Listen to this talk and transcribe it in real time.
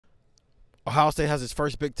Ohio State has its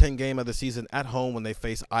first Big Ten game of the season at home when they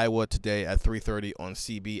face Iowa today at 3:30 on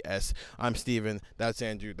CBS. I'm Steven. That's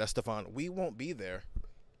Andrew. That's Stefan. We won't be there.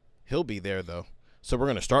 He'll be there, though. So we're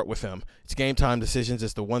going to start with him. It's game time decisions.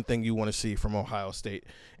 It's the one thing you want to see from Ohio State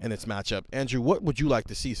and its matchup. Andrew, what would you like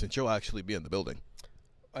to see since you'll actually be in the building?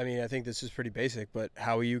 I mean, I think this is pretty basic, but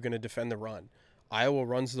how are you going to defend the run? Iowa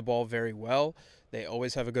runs the ball very well. They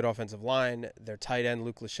always have a good offensive line. Their tight end,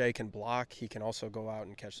 Luke Lachey, can block. He can also go out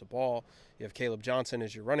and catch the ball. You have Caleb Johnson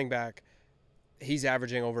as your running back. He's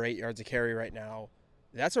averaging over 8 yards a carry right now.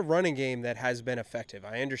 That's a running game that has been effective.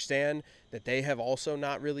 I understand that they have also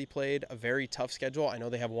not really played a very tough schedule. I know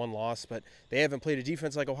they have one loss, but they haven't played a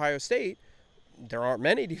defense like Ohio State. There aren't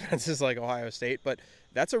many defenses like Ohio State, but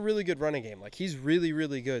that's a really good running game. Like, he's really,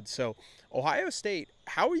 really good. So, Ohio State,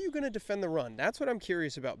 how are you going to defend the run? That's what I'm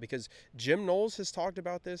curious about, because Jim Knowles has talked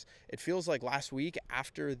about this. It feels like last week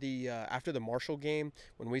after the Marshall game,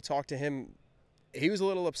 when we talked to him, he was a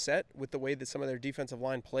little upset with the way that some of their defensive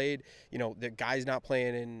line played. You know, the guys not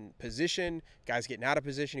playing in position, guys getting out of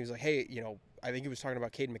position. He was like, hey, you know, I think he was talking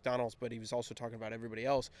about Caden McDonald's, but he was also talking about everybody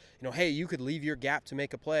else. You know, hey, you could leave your gap to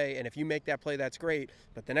make a play, and if you make that play, that's great.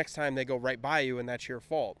 But the next time they go right by you, and that's your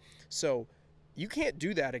fault. So you can't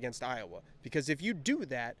do that against Iowa, because if you do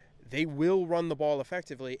that, they will run the ball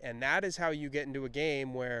effectively, and that is how you get into a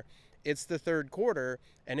game where it's the third quarter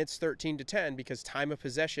and it's 13-10 because time of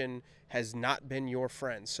possession has not been your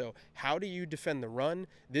friend. So how do you defend the run?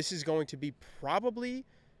 This is going to be probably,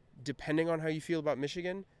 depending on how you feel about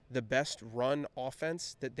Michigan, the best run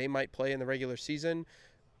offense that they might play in the regular season.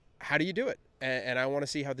 How do you do it? And I want to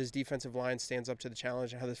see how this defensive line stands up to the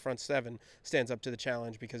challenge and how this front seven stands up to the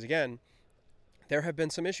challenge, because, again, there have been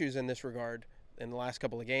some issues in this regard in the last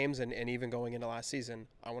couple of games and even going into last season.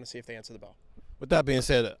 I want to see if they answer the bell. With that being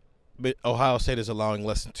said, Ohio State is allowing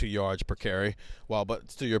less than 2 yards per carry. But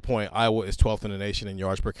to your point, Iowa is 12th in the nation in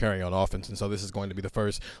yards per carry on offense, and so this is going to be the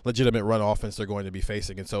first legitimate run offense they're going to be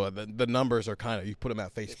facing. And so the numbers are kind of, you put them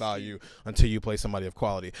at face value until you play somebody of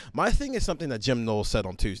quality. My thing is something that Jim Knowles said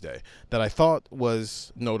on Tuesday that I thought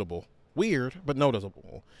was notable. Weird, but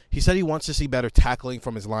noticeable. He said he wants to see better tackling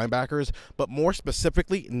from his linebackers, but more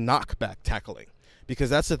specifically, knockback tackling. Because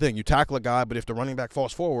that's the thing. You tackle a guy, but if the running back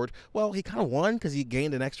falls forward, well, he kind of won because he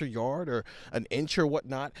gained an extra yard or an inch or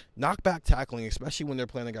whatnot. Knockback tackling, especially when they're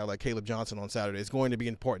playing a guy like Caleb Johnson on Saturday, is going to be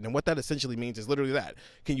important. And what that essentially means is literally that.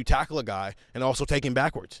 Can you tackle a guy and also take him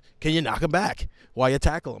backwards? Can you knock him back while you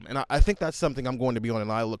tackle him? And I think that's something I'm going to be on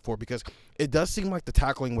an eye look for, because it does seem like the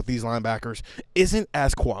tackling with these linebackers isn't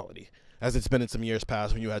as quality as it's been in some years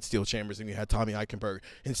past when you had Steel Chambers and you had Tommy Eichenberg.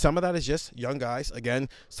 And some of that is just young guys. Again,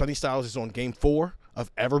 Sonny Styles is on game 4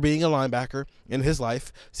 of ever being a linebacker in his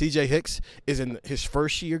life. C.J. Hicks is in his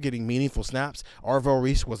first year getting meaningful snaps. Arvell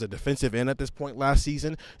Reese was a defensive end at this point last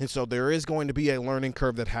season. And so there is going to be a learning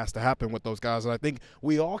curve that has to happen with those guys. And I think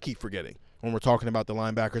we all keep forgetting when we're talking about the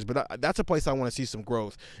linebackers. But that's a place I want to see some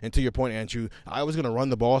growth. And to your point, Andrew, I was going to run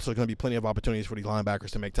the ball, so there's going to be plenty of opportunities for these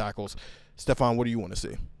linebackers to make tackles. Stefan, what do you want to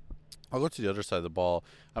see? I'll go to the other side of the ball.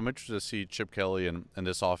 I'm interested to see Chip Kelly and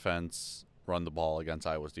this offense run the ball against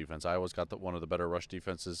Iowa's defense. Iowa's got one of the better rush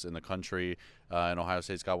defenses in the country, and Ohio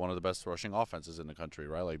State's got one of the best rushing offenses in the country,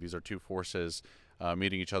 right? Like, these are two forces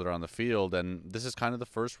meeting each other on the field, and this is kind of the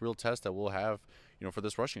first real test that we'll have, you know, for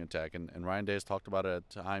this rushing attack. And Ryan Day has talked about it at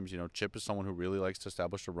times. You know, Chip is someone who really likes to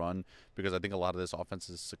establish a run, because I think a lot of this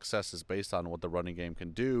offense's success is based on what the running game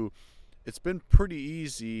can do. It's been pretty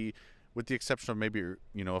easy, with the exception of maybe,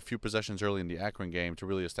 you know, a few possessions early in the Akron game, to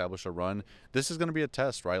really establish a run. This is going to be a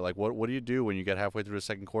test, right? Like, what do you do when you get halfway through the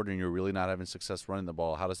second quarter and you're really not having success running the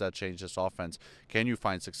ball? How does that change this offense? Can you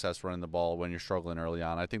find success running the ball when you're struggling early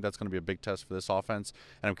on? I think that's going to be a big test for this offense,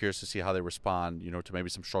 and I'm curious to see how they respond, you know, to maybe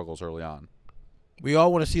some struggles early on. We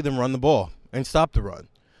all want to see them run the ball and stop the run.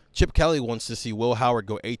 Chip Kelly wants to see Will Howard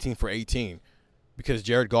go 18 for 18 because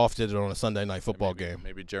Jared Goff did it on a Sunday night football game.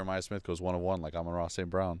 Maybe Jeremiah Smith goes 1-1 like Amon-Ra St.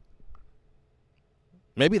 Brown.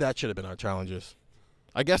 Maybe that should have been our challenges.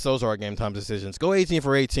 I guess those are our game time decisions. Go 18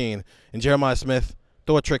 for 18, and Jeremiah Smith,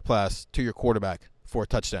 throw a trick pass to your quarterback for a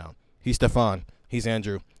touchdown. He's Stefan. He's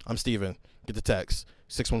Andrew. I'm Steven. Get the text,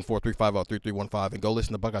 614-350-3315, and go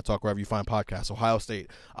listen to Buckeye Talk wherever you find podcasts. Ohio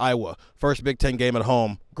State, Iowa, first Big Ten game at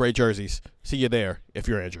home. Great jerseys. See you there if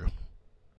you're Andrew.